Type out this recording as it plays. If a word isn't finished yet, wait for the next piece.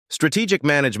Strategic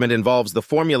management involves the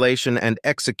formulation and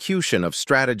execution of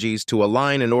strategies to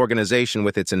align an organization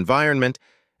with its environment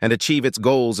and achieve its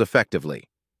goals effectively.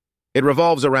 It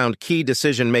revolves around key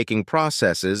decision-making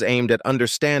processes aimed at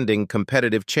understanding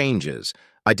competitive changes,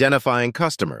 identifying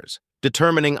customers,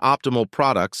 determining optimal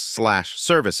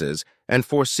products/services, and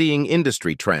foreseeing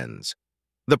industry trends.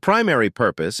 The primary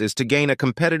purpose is to gain a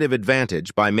competitive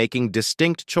advantage by making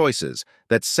distinct choices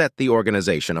that set the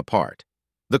organization apart.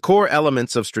 The core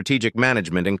elements of strategic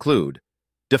management include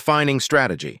defining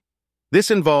strategy.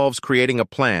 This involves creating a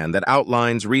plan that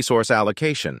outlines resource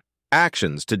allocation,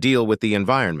 actions to deal with the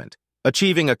environment,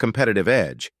 achieving a competitive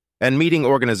edge, and meeting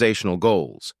organizational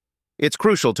goals. It's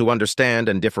crucial to understand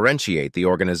and differentiate the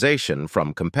organization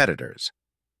from competitors.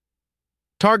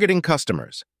 Targeting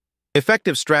customers.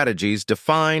 Effective strategies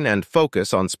define and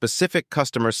focus on specific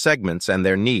customer segments and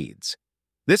their needs.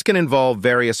 This can involve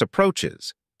various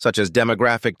approaches, such as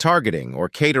demographic targeting or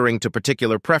catering to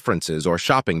particular preferences or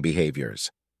shopping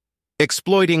behaviors.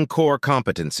 Exploiting core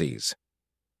competencies.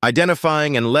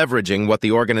 Identifying and leveraging what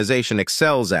the organization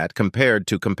excels at compared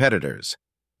to competitors.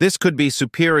 This could be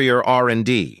superior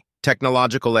R&D,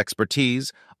 technological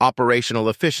expertise, operational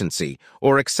efficiency,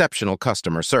 or exceptional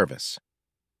customer service.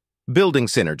 Building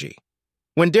synergy.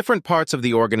 When different parts of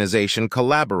the organization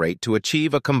collaborate to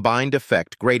achieve a combined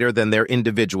effect greater than their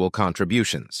individual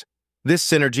contributions. This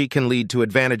synergy can lead to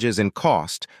advantages in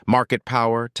cost, market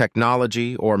power,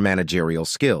 technology, or managerial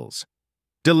skills.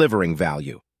 Delivering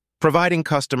value. Providing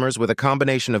customers with a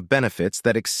combination of benefits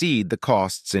that exceed the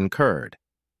costs incurred.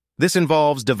 This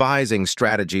involves devising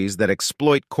strategies that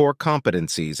exploit core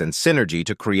competencies and synergy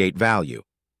to create value.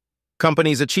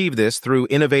 Companies achieve this through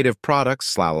innovative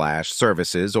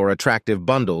products/services or attractive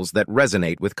bundles that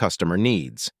resonate with customer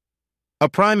needs. A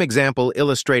prime example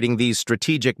illustrating these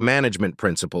strategic management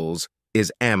principles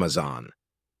is Amazon.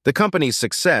 The company's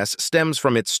success stems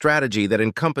from its strategy that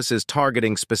encompasses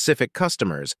targeting specific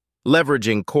customers,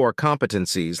 leveraging core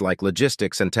competencies like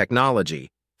logistics and technology,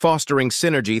 fostering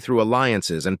synergy through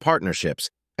alliances and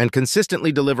partnerships, and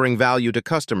consistently delivering value to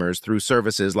customers through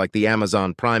services like the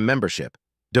Amazon Prime membership,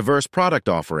 diverse product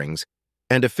offerings,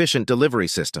 and efficient delivery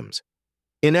systems.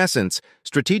 In essence,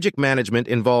 strategic management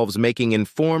involves making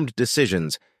informed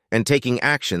decisions and taking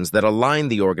actions that align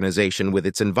the organization with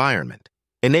its environment,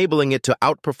 enabling it to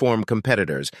outperform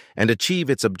competitors and achieve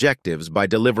its objectives by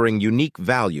delivering unique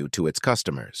value to its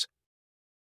customers.